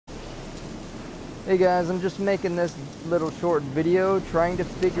Hey guys, I'm just making this little short video trying to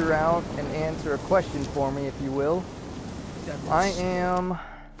figure out and answer a question for me, if you will. I am,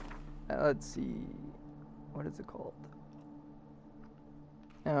 let's see, what is it called?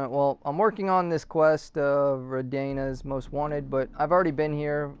 Well, I'm working on this quest of Radana's Most Wanted, but I've already been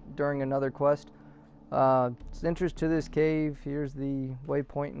here during another quest. It's entrance to this cave. Here's the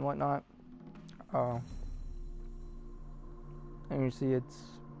waypoint and whatnot. And you see it's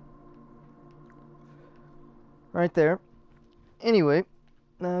right there. Anyway,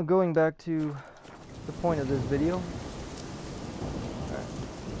 going back to the point of this video.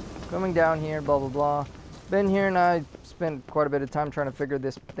 Coming down here, blah blah blah. Been here and I spent quite a bit of time trying to figure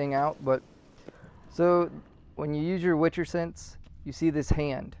this thing out. But so when you use your Witcher sense, you see this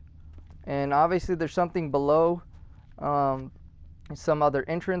hand, and obviously there's something below, some other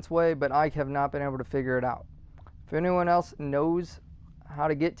entrance way, but I have not been able to figure it out. If anyone else knows how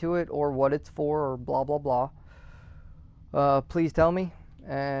to get to it or what it's for or blah blah blah, please tell me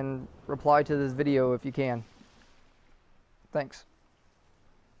and reply to this video if you can. Thanks.